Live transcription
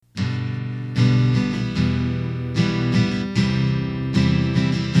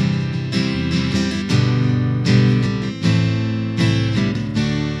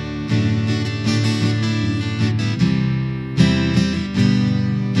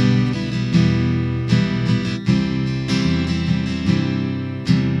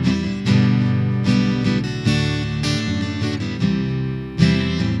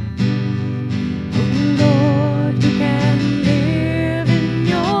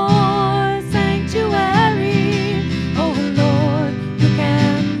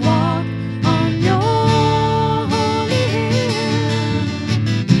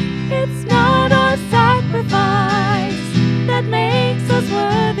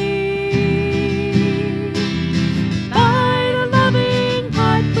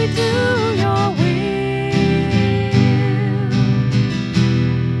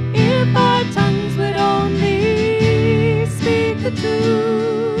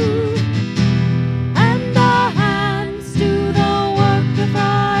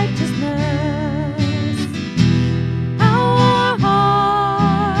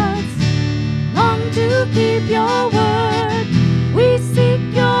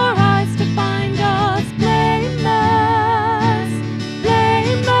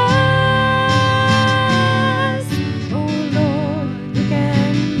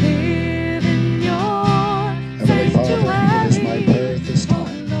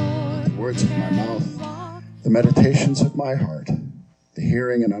words of my mouth, the meditations of my heart, the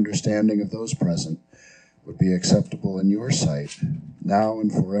hearing and understanding of those present would be acceptable in your sight, now and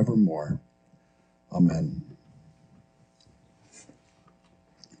forevermore. Amen.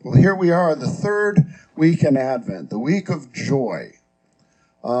 Well, here we are, the third week in Advent, the week of joy.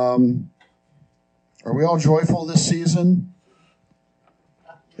 Are we all joyful this season?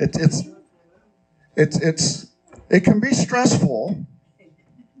 It can be stressful.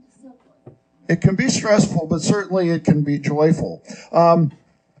 It can be stressful, but certainly it can be joyful.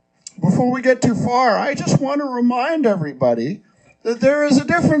 Before we get too far, I just want to remind everybody that there is a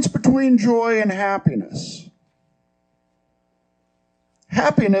difference between joy and happiness.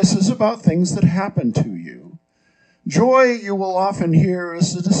 Happiness is about things that happen to you. Joy, you will often hear,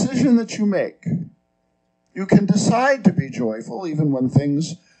 is a decision that you make. You can decide to be joyful even when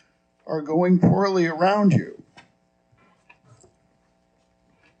things are going poorly around you.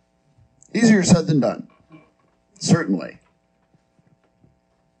 Easier said than done, certainly.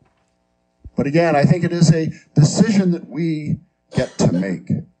 But again, I think it is a decision that we get to make.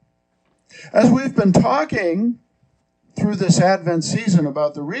 As we've been talking through this Advent season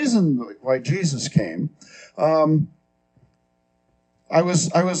about the reason why Jesus came, I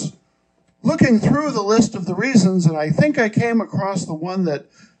was looking through the list of the reasons, and I think I came across the one that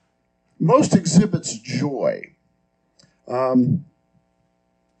most exhibits joy. In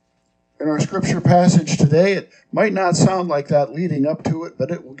our scripture passage today, it might not sound like that leading up to it, but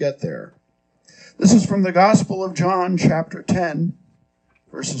it will get there. This is from the Gospel of John, chapter 10,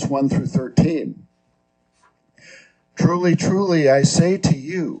 verses 1 through 13. Truly, truly, I say to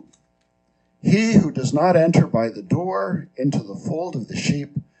you, he who does not enter by the door into the fold of the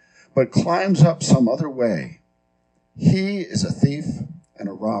sheep, but climbs up some other way, he is a thief and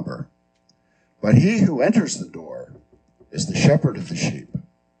a robber. But he who enters the door is the shepherd of the sheep.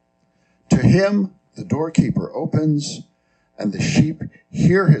 To him the doorkeeper opens, and the sheep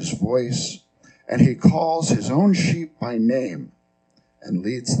hear his voice, and he calls his own sheep by name and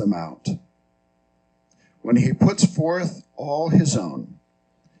leads them out. When he puts forth all his own,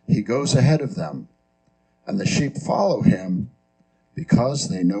 he goes ahead of them, and the sheep follow him because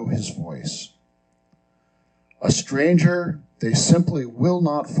they know his voice. A stranger they simply will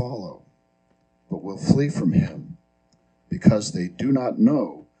not follow, but will flee from him because they do not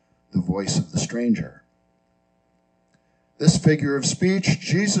know the voice of the stranger. This figure of speech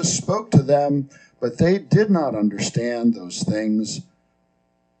Jesus spoke to them, but they did not understand those things.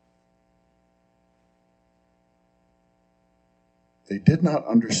 They did not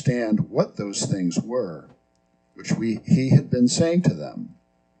understand what those things were, which he had been saying to them.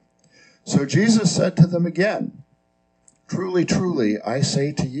 So Jesus said to them again, Truly, truly, I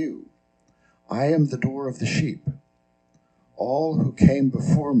say to you, I am the door of the sheep. All who came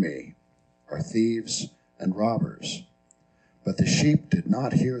before me are thieves and robbers, but the sheep did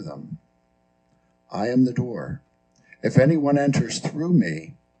not hear them. I am the door. If anyone enters through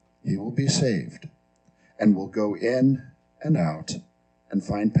me, he will be saved, and will go in and out and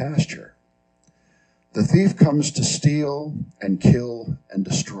find pasture. The thief comes to steal and kill and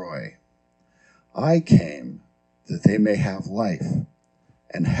destroy. I came that they may have life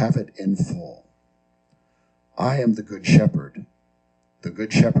and have it in full. I am the good shepherd. The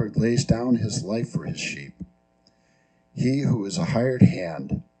good shepherd lays down his life for his sheep. He who is a hired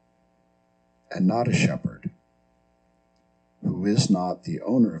hand and not a shepherd, who is not the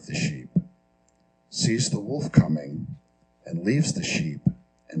owner of the sheep, sees the wolf coming and leaves the sheep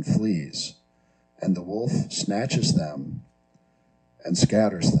and flees, and the wolf snatches them and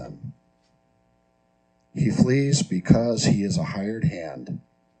scatters them. He flees because he is a hired hand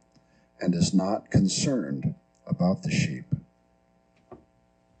and is not concerned about the sheep.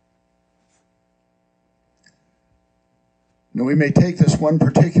 Now, we may take this one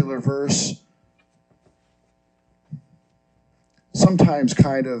particular verse sometimes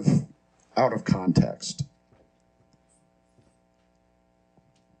kind of out of context.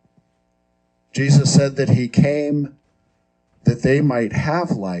 Jesus said that he came that they might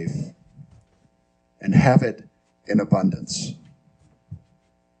have life and have it in abundance.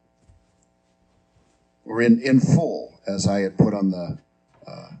 Or in full, as I had put on the,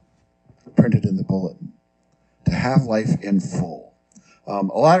 printed in the bulletin. To have life in full. A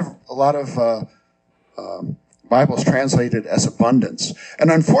lot of Bibles translated as abundance.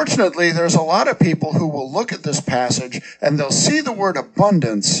 And unfortunately, there's a lot of people who will look at this passage and they'll see the word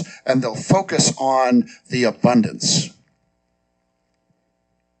abundance and they'll focus on the abundance.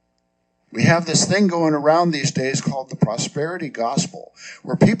 We have this thing going around these days called the prosperity gospel,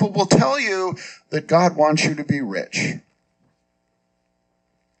 where people will tell you that God wants you to be rich.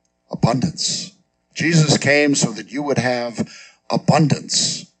 A abundance. Jesus came so that you would have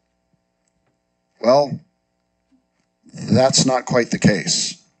abundance. Well, that's not quite the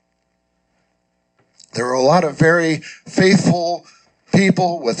case. There are a lot of very faithful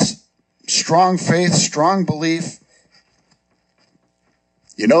people with strong faith, strong belief.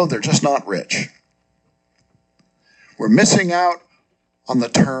 You know, they're just not rich. We're missing out on the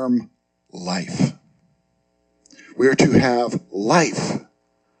term life. We are to have life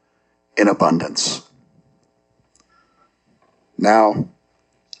in abundance. Now,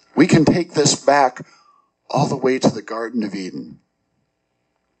 we can take this back all the way to the Garden of Eden.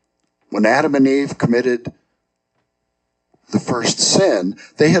 When Adam and Eve committed the first sin,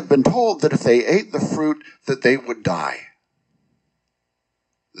 they had been told that if they ate the fruit, that they would die.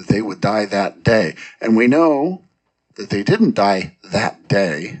 That they would die that day. And we know that they didn't die that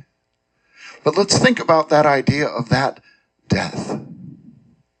day. But let's think about that idea of that death.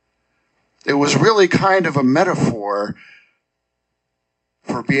 It was really kind of a metaphor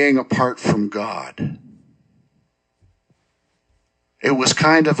for being apart from God. It was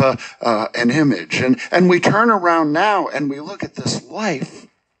kind of an image. And we turn around now and we look at this life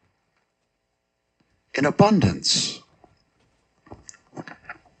in abundance.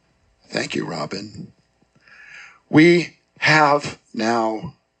 Thank you, Robin. We have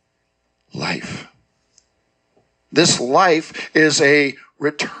now life. This life is a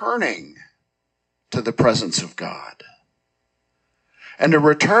returning to the presence of God. And a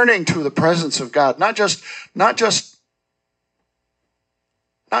returning to the presence of God, not just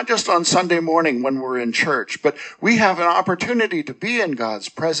on Sunday morning when we're in church, but we have an opportunity to be in God's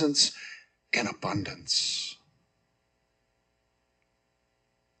presence in abundance.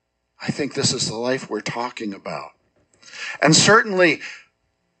 I think this is the life we're talking about. And certainly,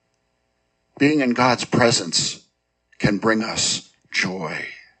 being in God's presence can bring us joy.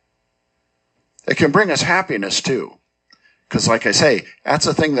 It can bring us happiness too. Because like I say, that's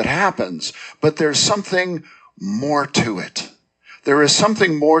a thing that happens, but there's something more to it. There is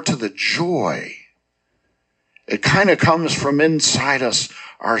something more to the joy. It kind of comes from inside us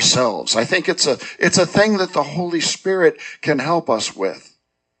ourselves. I think it's a thing that the Holy Spirit can help us with.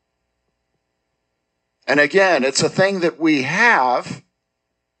 And again, it's a thing that we have.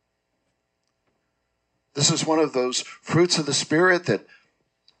 This is one of those fruits of the Spirit that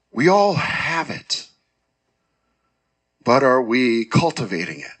we all have it. But are we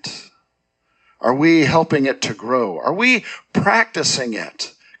cultivating it? Are we helping it to grow? Are we practicing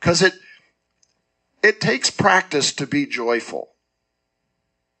it? Because it takes practice to be joyful.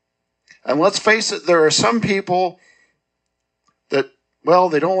 And let's face it, there are some people that, well,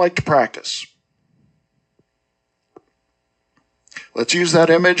 they don't like to practice. Let's use that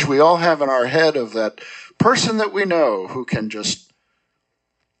image we all have in our head of that person that we know who can just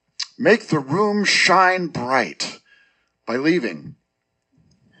make the room shine bright by leaving.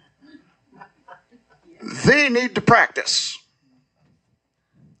 They need to practice.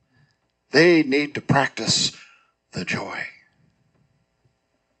 They need to practice the joy.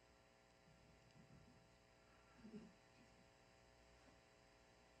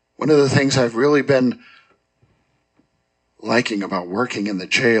 One of the things I've really been liking about working in the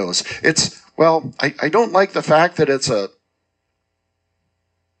jail is I don't like the fact that it's a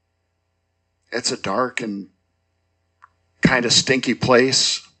dark and kind of stinky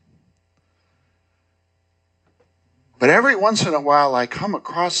place. But every once in a while I come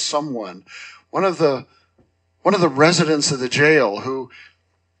across someone, one of the residents of the jail who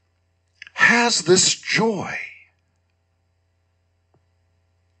has this joy.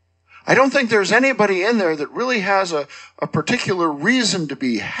 I don't think there's anybody in there that really has a particular reason to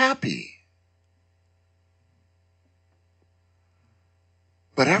be happy.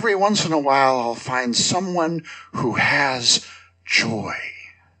 But every once in a while I'll find someone who has joy.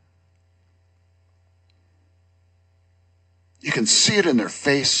 You can see it in their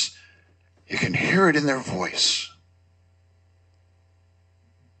face. You can hear it in their voice.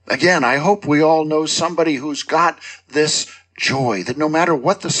 Again, I hope we all know somebody who's got this joy, that no matter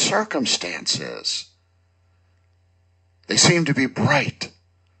what the circumstance is, they seem to be bright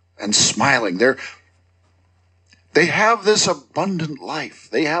and smiling. They have this abundant life.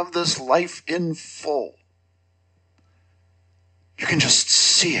 They have this life in full. You can just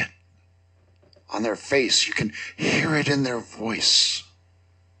see it on their face. You can hear it in their voice.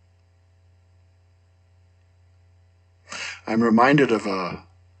 I'm reminded of a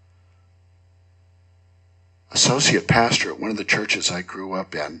associate pastor at one of the churches I grew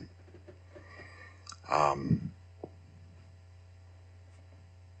up in.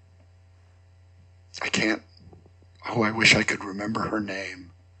 I wish I could remember her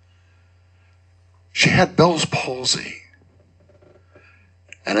name. She had Bell's palsy.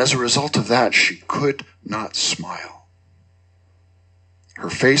 And as a result of that, she could not smile. Her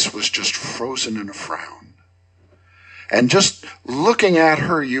face was just frozen in a frown. And just looking at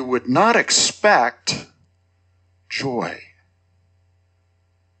her, you would not expect joy.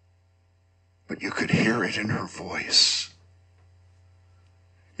 But you could hear it in her voice.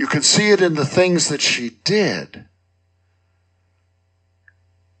 You could see it in the things that she did.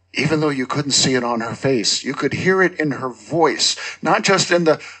 Even though you couldn't see it on her face, you could hear it in her voice, not just in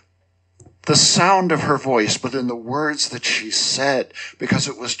the sound of her voice, but in the words that she said, because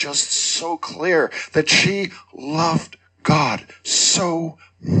it was just so clear that she loved God so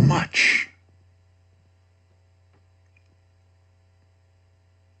much.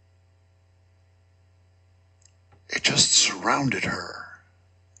 It just surrounded her,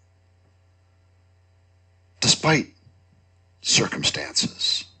 despite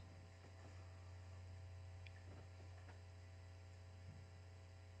circumstances.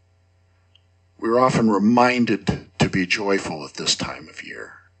 We're often reminded to be joyful at this time of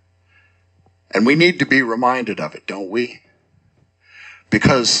year. And we need to be reminded of it, don't we?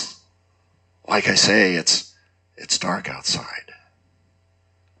 Because, like I say, it's dark outside.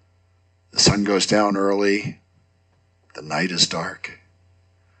 The sun goes down early. The night is dark.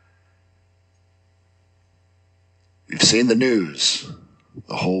 You've seen the news.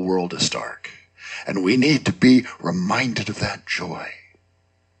 The whole world is dark. And we need to be reminded of that joy.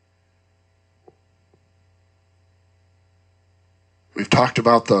 We've talked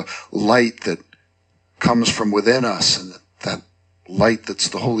about the light that comes from within us, and that light that's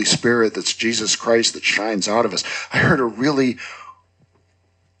the Holy Spirit, that's Jesus Christ, that shines out of us. I heard a really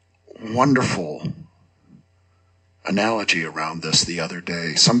wonderful analogy around this the other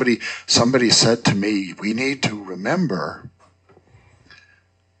day. Somebody said to me, we need to remember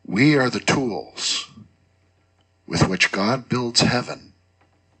we are the tools with which God builds heaven.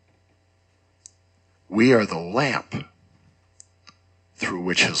 We are the lamp through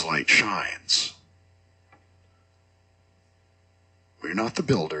which his light shines. We're not the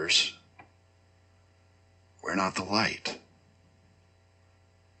builders. We're not the light.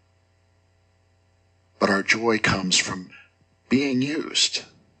 But our joy comes from being used,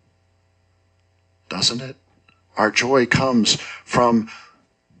 doesn't it? Our joy comes from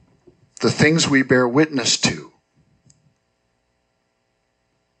the things we bear witness to.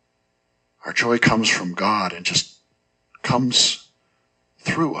 Our joy comes from God and just comes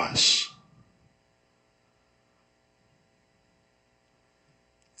through us.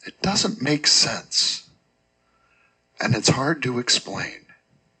 It doesn't make sense, and it's hard to explain.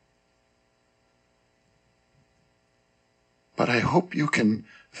 But I hope you can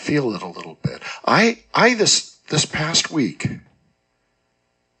feel it a little bit. I this past week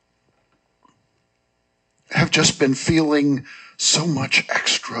have just been feeling so much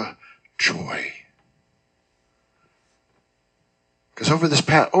extra joy. Because over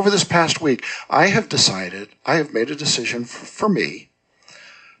this past week, I have made a decision for me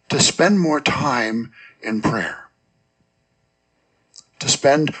to spend more time in prayer. To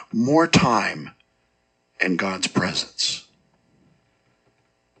spend more time in God's presence.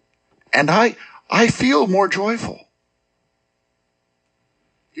 And I feel more joyful.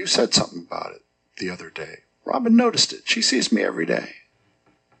 You said something about it the other day. Robin noticed it. She sees me every day.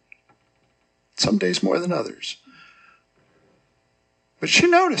 Some days more than others. But she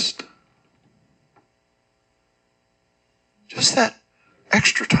noticed. Just that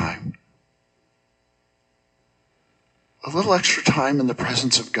extra time. A little extra time in the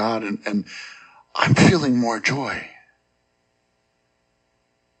presence of God, and I'm feeling more joy.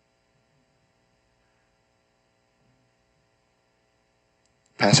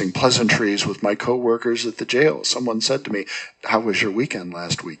 Passing pleasantries with my coworkers at the jail. Someone said to me, "How was your weekend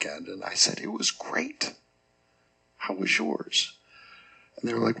last weekend?" And I said, "It was great. How was yours?" And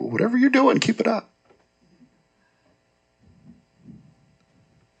they were like, "Well, whatever you're doing, keep it up."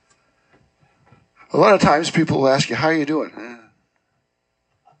 A lot of times people will ask you, "How are you doing?"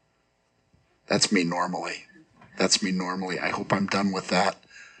 That's me normally. I hope I'm done with that.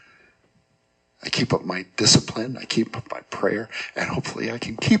 I keep up my discipline. I keep up my prayer. And hopefully I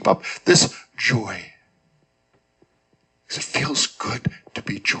can keep up this joy. Because it feels good to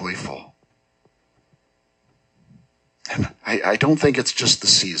be joyful. And I don't think it's just the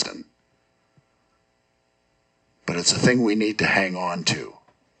season. But it's a thing we need to hang on to.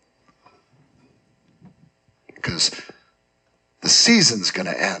 Because the season's going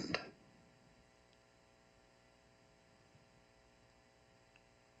to end.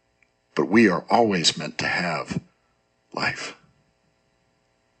 But we are always meant to have life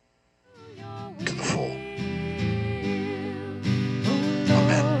to the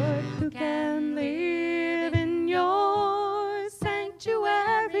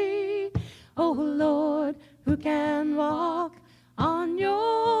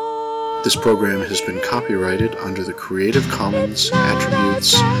This program has been copyrighted under the Creative Commons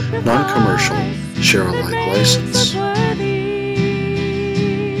Attributes Non-Commercial Share-alike license.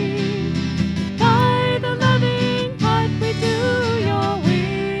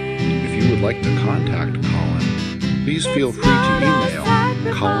 If you would like to contact Colin, please feel free to email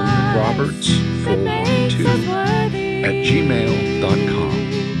colinroberts412@gmail.com.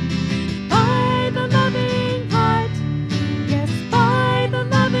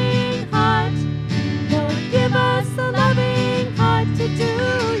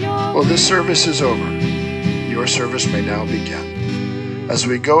 Well, this service is over. Your service may now begin. As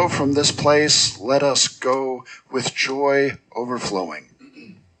we go from this place, let us go with joy overflowing,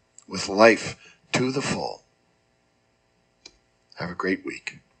 with life to the full. Have a great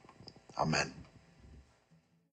week. Amen.